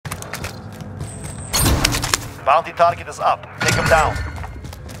Bounty target is up. Take him down.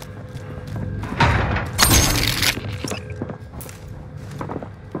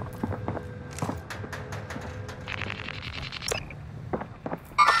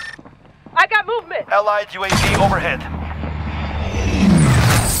 I got movement! Allied UAV overhead.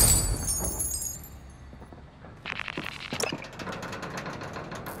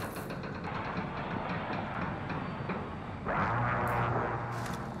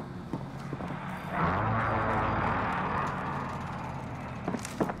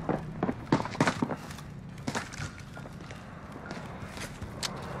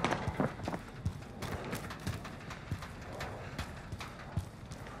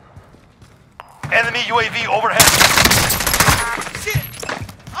 Enemy UAV overhead. Shit!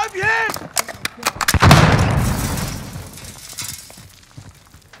 I'm hit!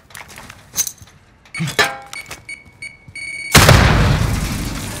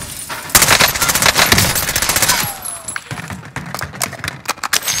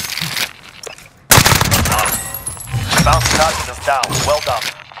 Bounty target is down. Well done.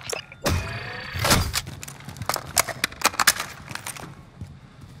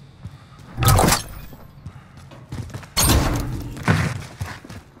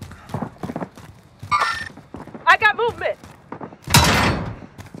 I got movement!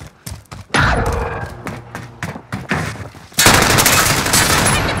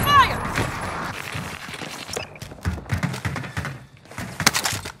 Taking fire!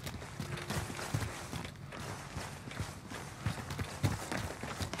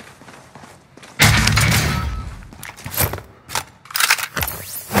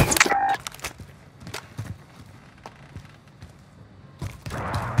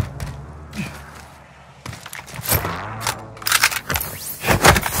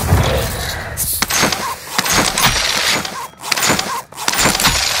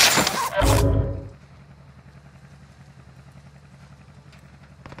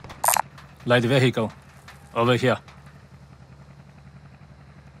 Light vehicle. Over here.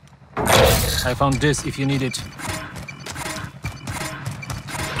 I found this if you need it.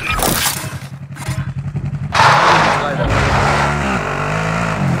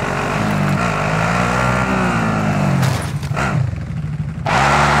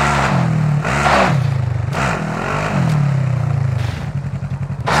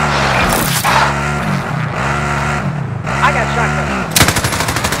 I got shotgun.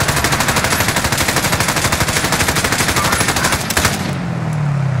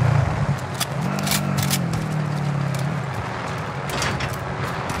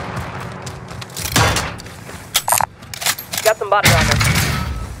 Got some body armor.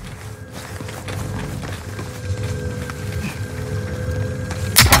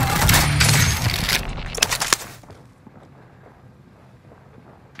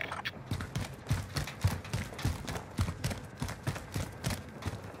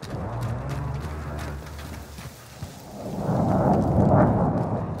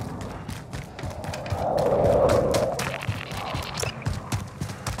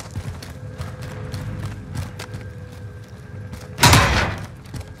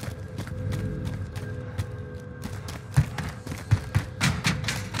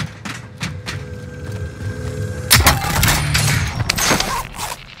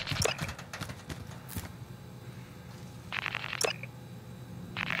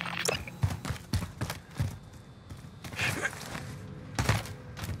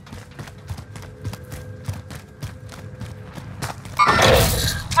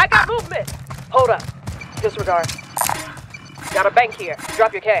 I got movement! Hold up. Disregard. Got a bank here.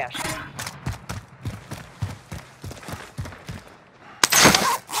 Drop your cash.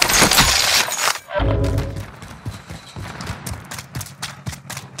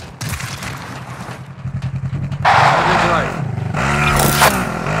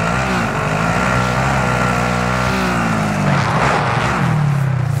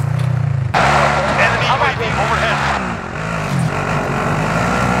 Enemy UAV overhead.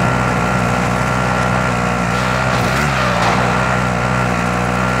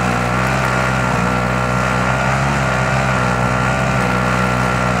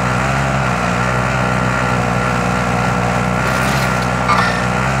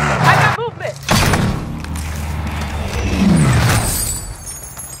 I got movement!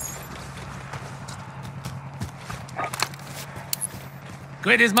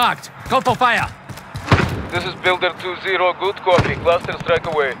 Grid is marked. Call for fire. This is Builder 2-0. Good copy. Cluster strike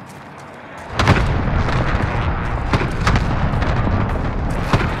away.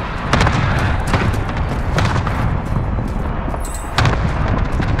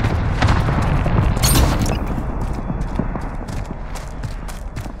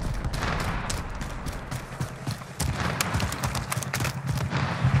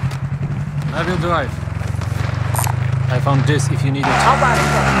 I will drive. I found this if you need it. I'll ride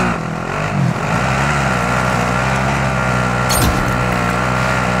it.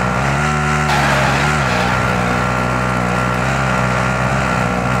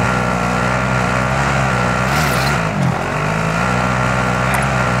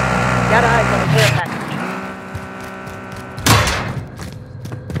 Got eyes on the care package.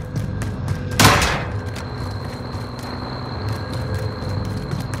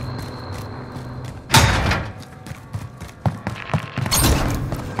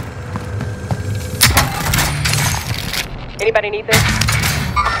 Anybody need this?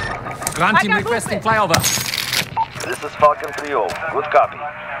 Grant I team got requesting movement. flyover. This is Falcon 3-0. Good copy.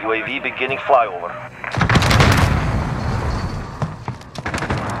 UAV beginning flyover.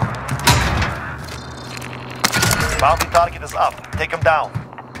 Bounty target is up. Take him down.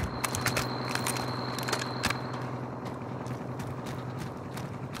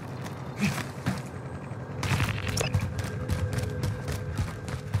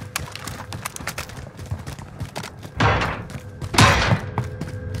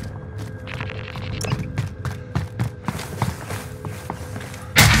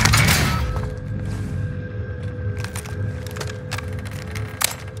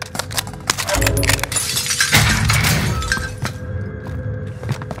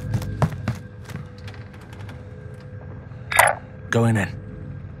 Going in.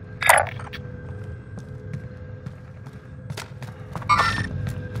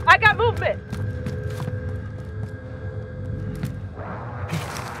 I got movement.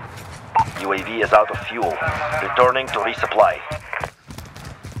 UAV is out of fuel. Returning to resupply.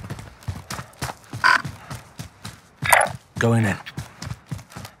 Going in.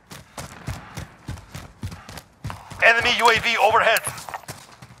 Enemy UAV overhead.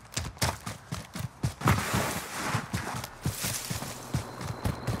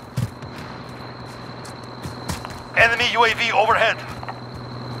 Enemy UAV overhead.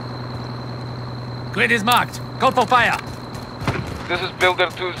 Grid is marked. Go for fire. This is Builder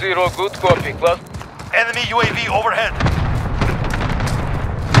 2-0. Good copy. Class. Enemy UAV overhead.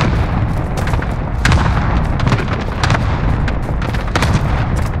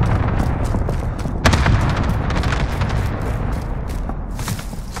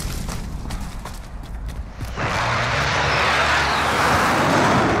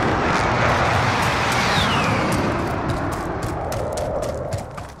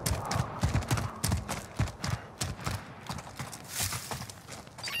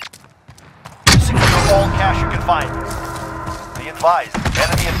 All cash you can find. Be advised,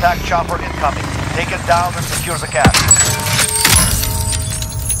 enemy attack chopper incoming. Take it down and secure the cash.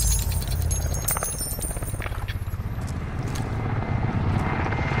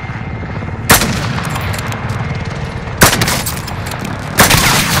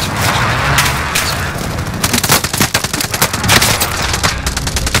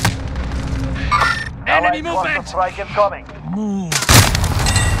 Enemy Allied cluster movement! strike incoming. Move.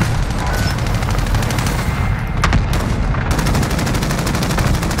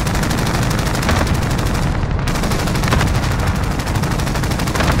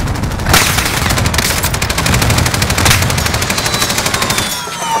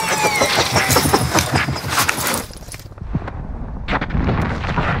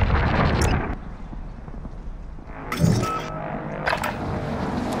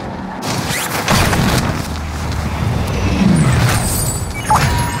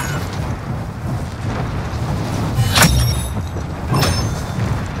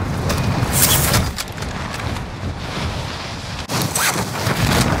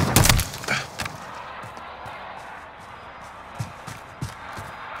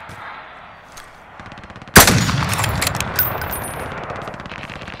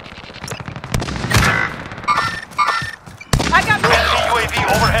 UAV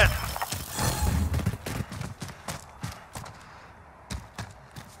overhead.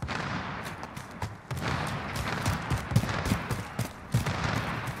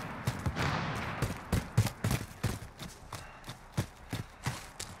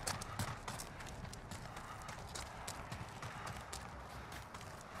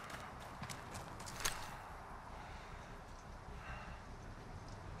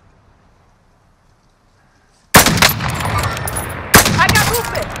 I got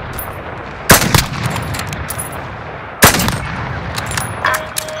movement.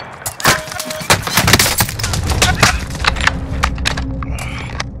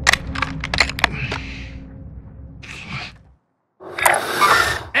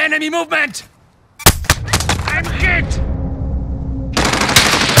 Enemy movement! I'm hit!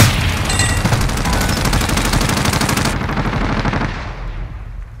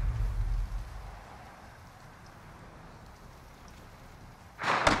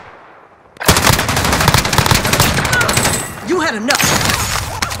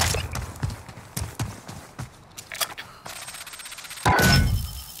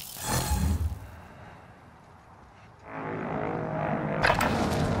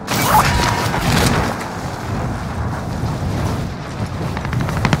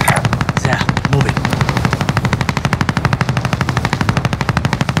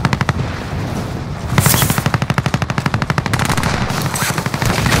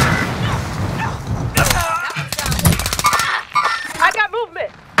 I got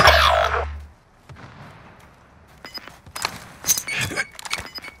movement.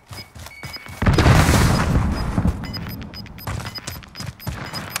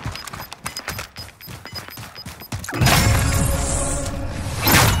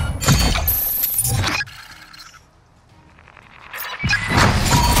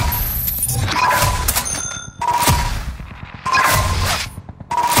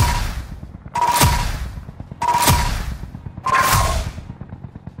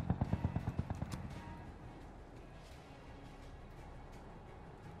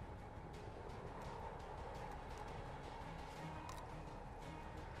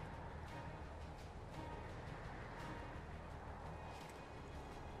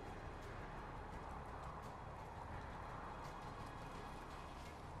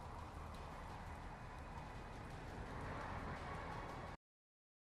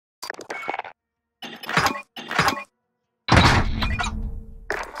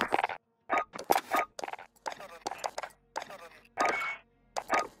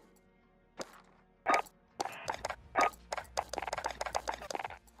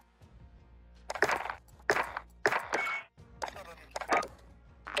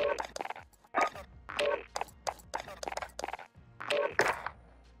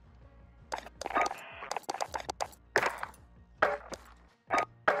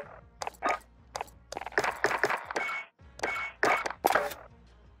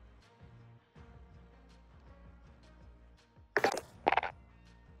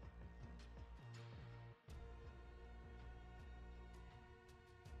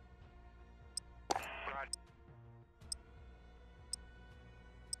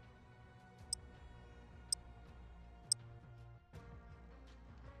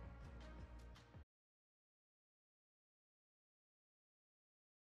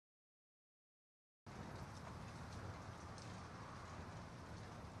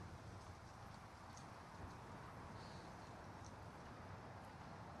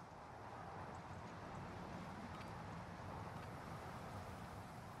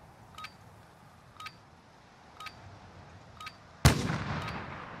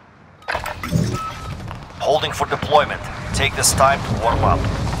 Holding for deployment. Take this time to warm up.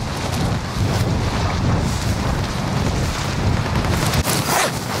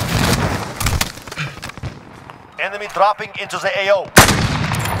 Enemy dropping into the AO.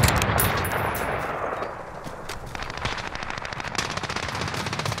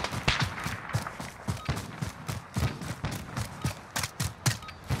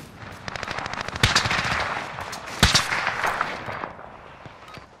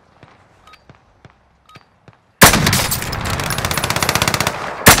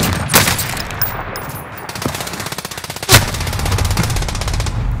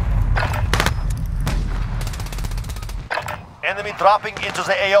 Enemy dropping into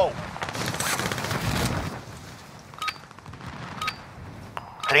the AO.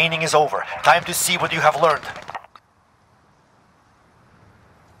 Training is over. Time to see what you have learned.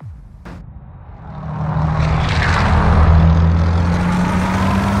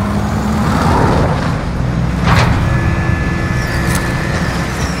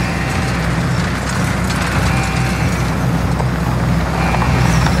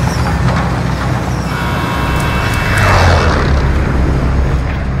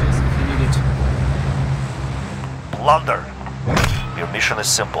 Plunder. Your mission is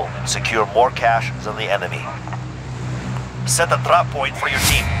simple. Secure more cash than the enemy. Set a drop point for your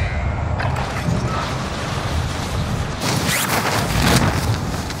team.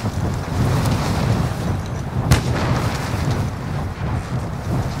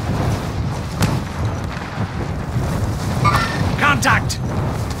 Contact!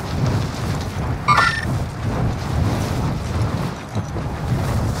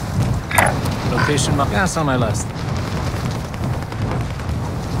 Location mark. Yeah, it's on my list.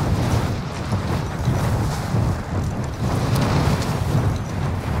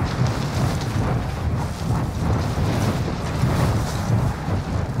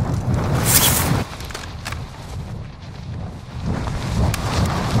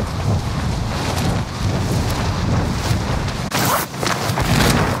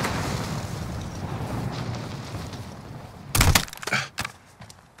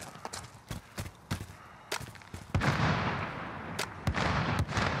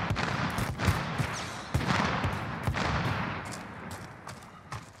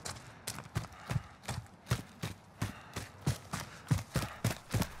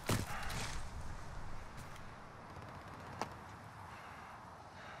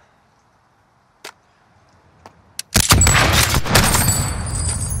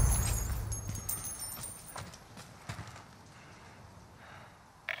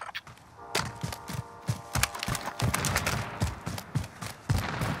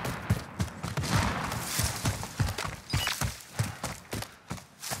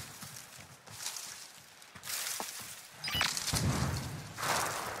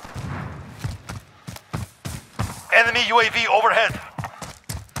 Enemy UAV overhead.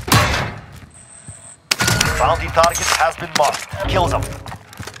 Bounty target has been marked. Kill them.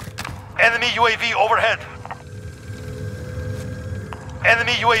 Enemy UAV overhead.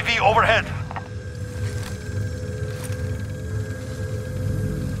 Enemy UAV overhead.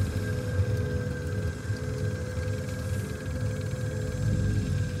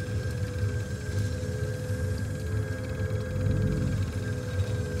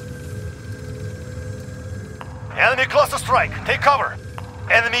 Enemy cluster strike. Take cover.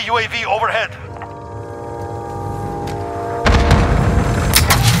 Enemy UAV overhead.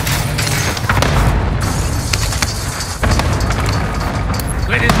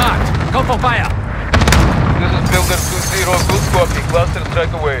 Grid is marked. Go for fire. This is Builder 2-0, good copy. Cluster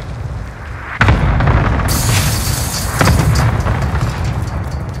strike away.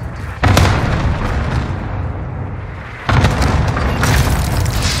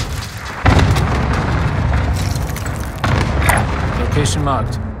 Location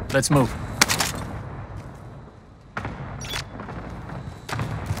marked. Let's move.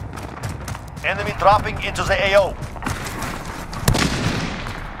 Enemy dropping into the AO.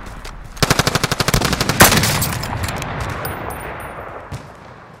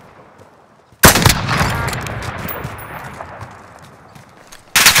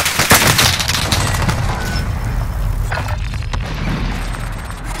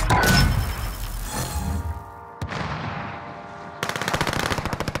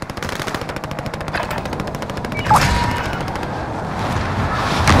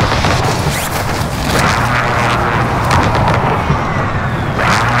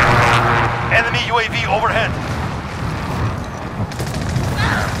 UAV overhead.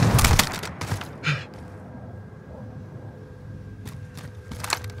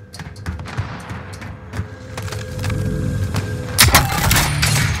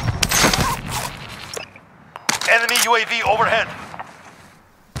 Enemy UAV overhead.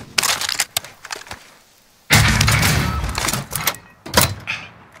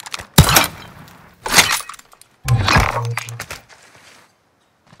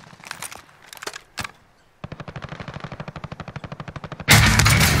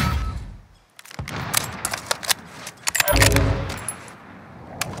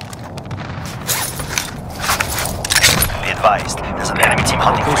 Advised. There's an enemy team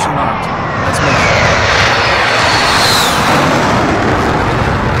hunting for you. Location marked. Let's move.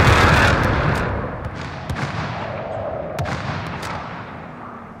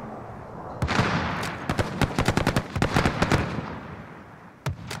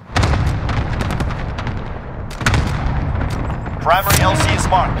 Primary LC is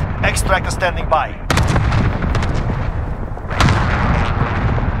marked. Extractor standing by.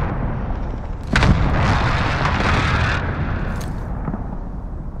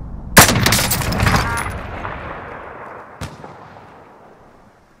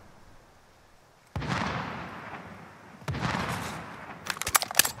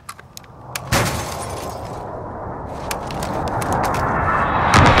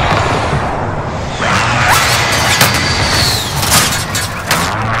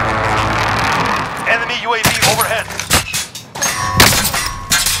 UAV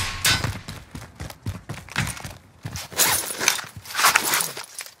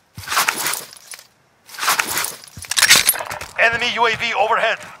overhead. Enemy UAV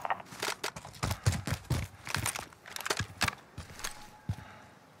overhead.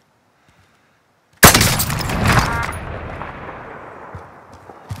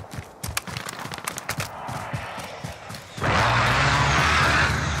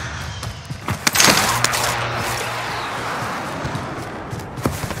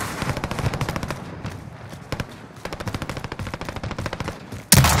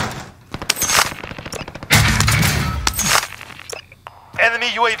 Enemy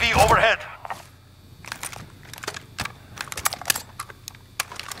UAV overhead.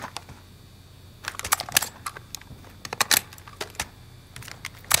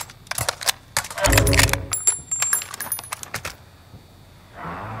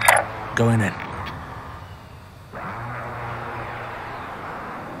 Going in.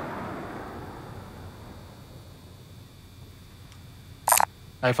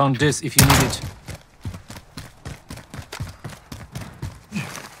 I found this if you need it.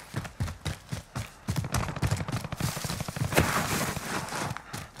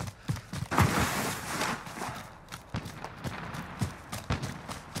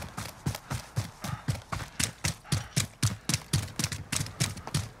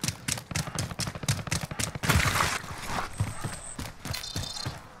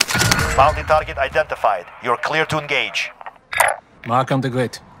 Bounty target identified. You're clear to engage. Mark on the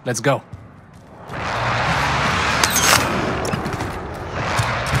grid. Let's go.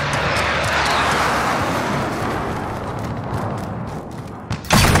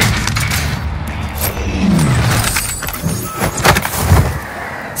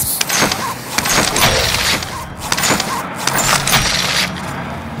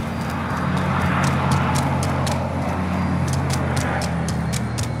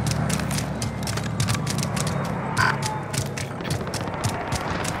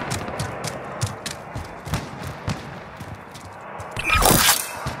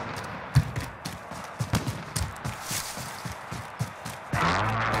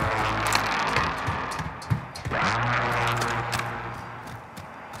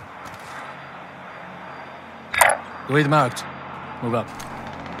 Grid marked. Move up.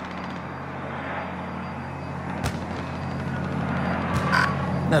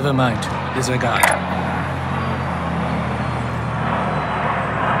 Never mind. Disregard.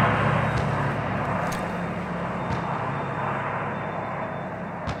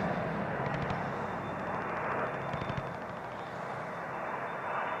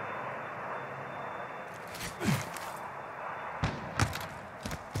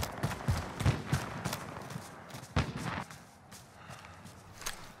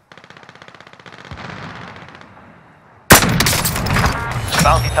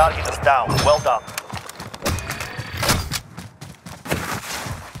 Bounty target is down. Well done.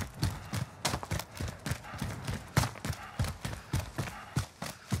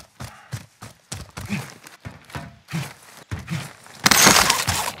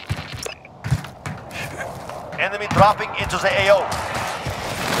 Enemy dropping into the AO.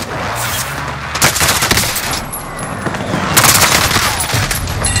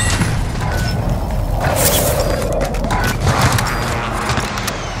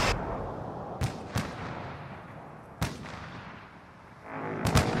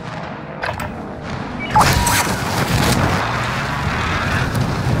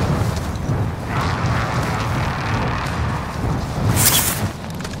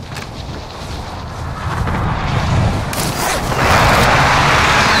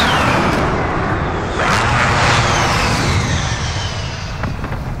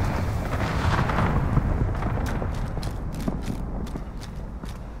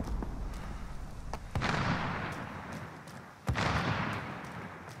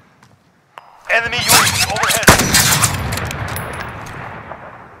 Enemy UAV overhead.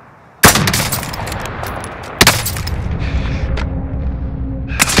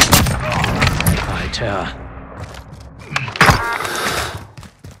 Weiter.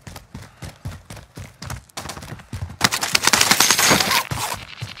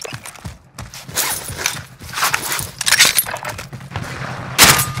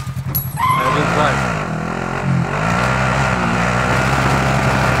 I will drive.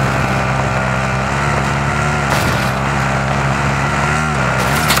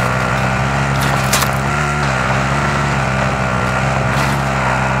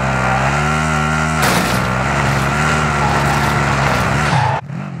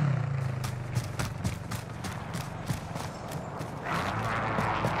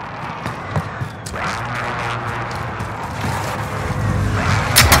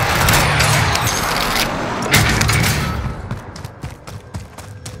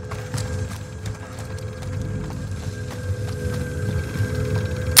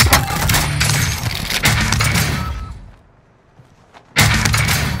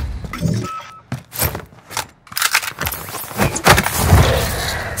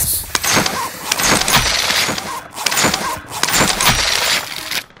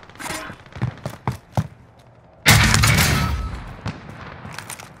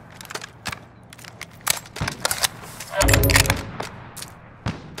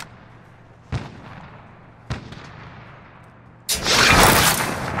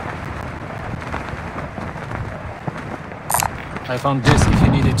 I found this if you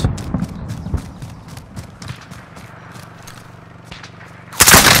need it.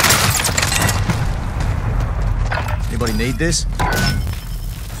 Anybody need this?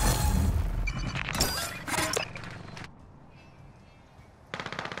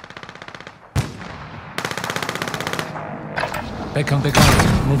 Back on.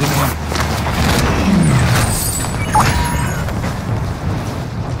 Moving on.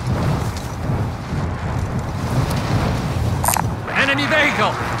 Enemy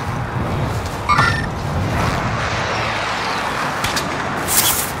vehicle!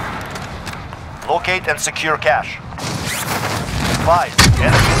 Locate and secure cache. Advise,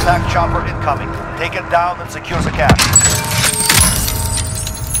 enemy attack chopper incoming. Take it down and secure the cache.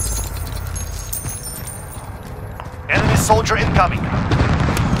 Enemy soldier incoming.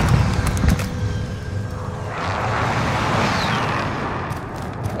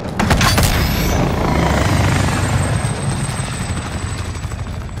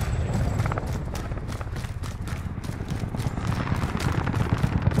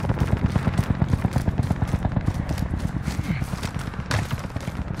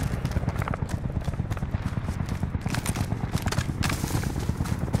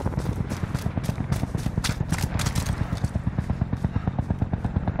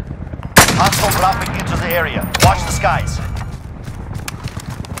 Hostile dropping into the area. Watch the skies.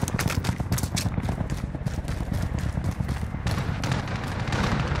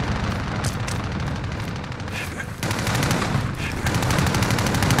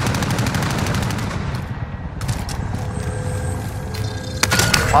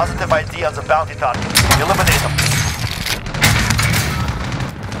 Positive ID on the bounty target. Eliminate them.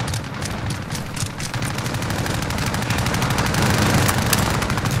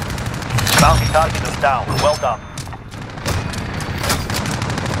 Bounty target is down. Well done.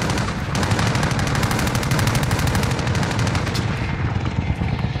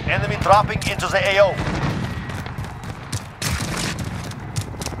 Enemy dropping into the AO.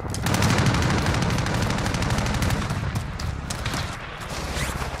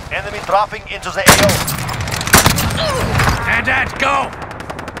 Enemy dropping into the AO. And that, go!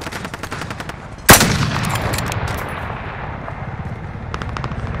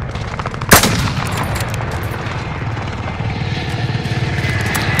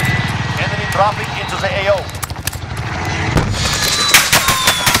 Enemy dropping into the AO.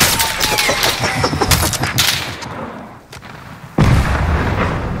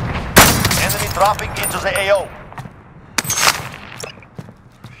 Enemy dropping into the AO.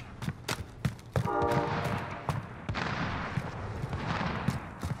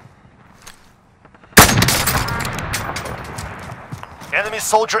 Enemy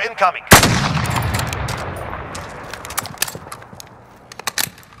soldier incoming.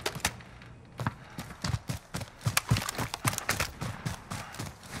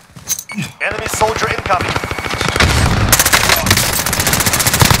 Enemy soldier incoming.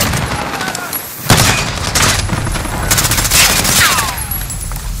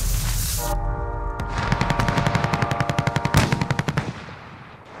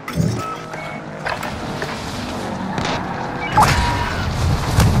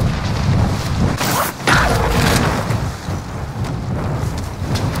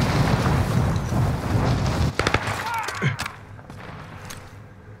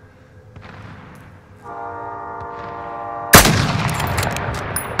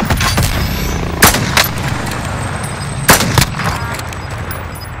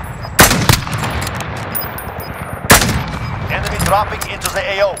 Dropping into the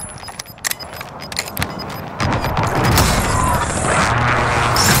AO.